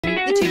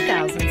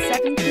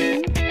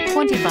2017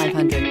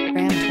 2500.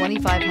 Ram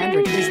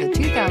 2500 is the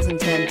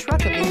 2010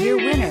 Truck of the Year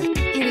winner.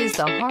 It is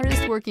the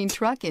hardest working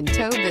truck in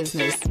tow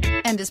business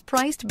and is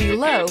priced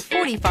below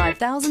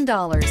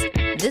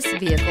 $45,000. This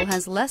vehicle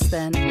has less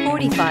than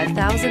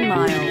 45,000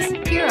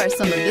 miles. Here are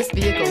some of this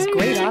vehicle's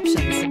great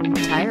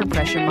options: tire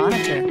pressure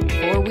monitor,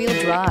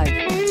 four-wheel drive,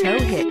 tow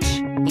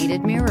hitch,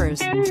 heated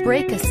mirrors,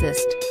 brake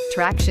assist,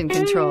 traction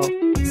control,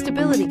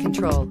 stability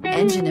control,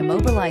 engine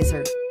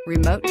immobilizer,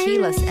 remote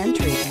keyless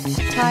entry,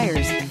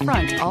 tires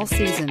front all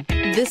season.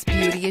 This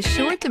beauty is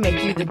sure to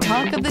make you the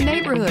talk of the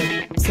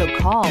neighborhood. So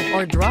call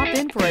or drop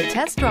in for a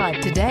test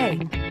drive today.